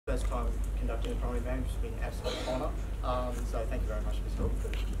first time conducting a primary band, which has been an absolute honour. So thank you very much, Ms. Hill, for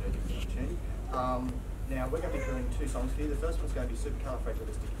giving me the opportunity. Now we're going to be doing two songs for you. The first one's going to be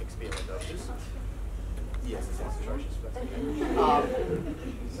supercalifragilisticexpialidocious. Yes, it sounds atrocious, but that's okay.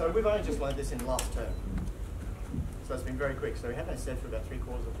 So we've only just learned this in last term. So it's been very quick. So we had that set for about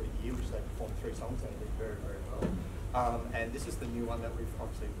 3/4 of the year, which they performed 3 songs and they did very, very well. And this is the new one that we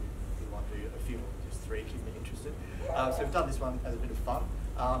want to do a few more, just 3, keep me interested. So we've done this one as a bit of fun.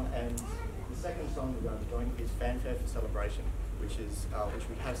 And the second song we're going to be doing is Fanfare for Celebration, which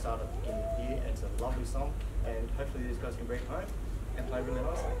we have started at the beginning of the year, and it's a lovely song, and hopefully these guys can bring it home and play really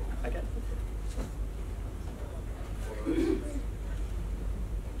nicely. Okay?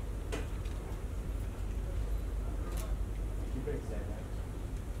 You better stand there.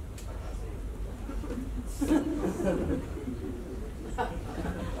 I can't see you.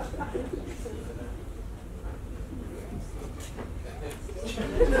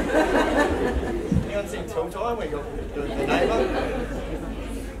 Anyone seen Till Time where you're the neighbour?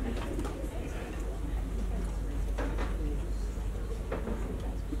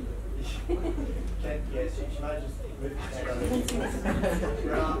 Yes, she might just move his hand under.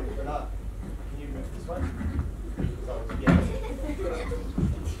 Renat, can you move this way?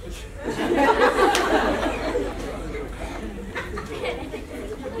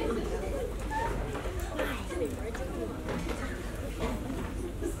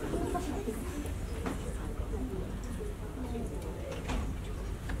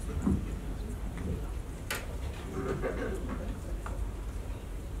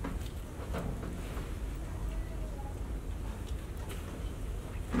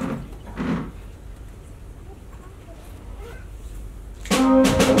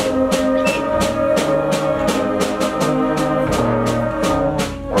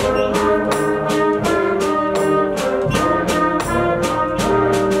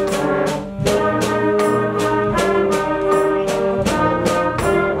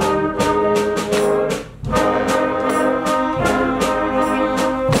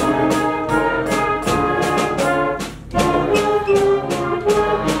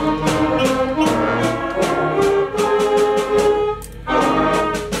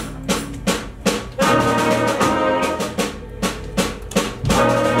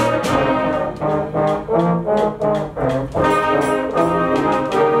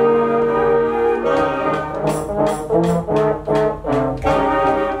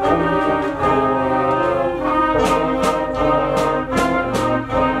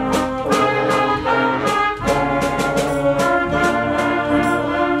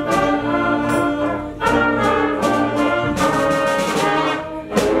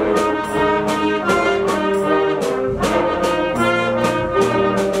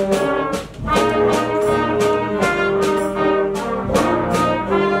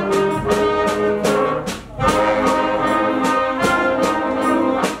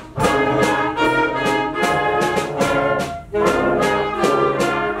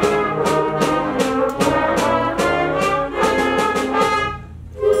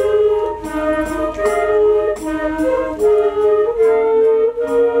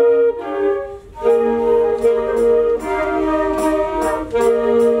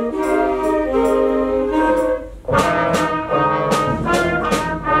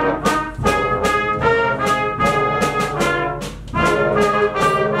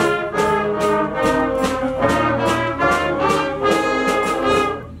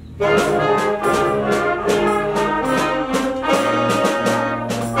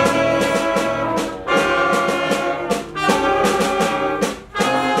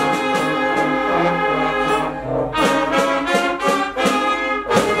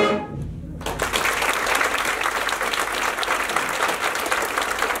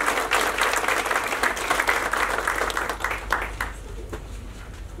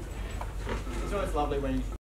 It's always lovely when you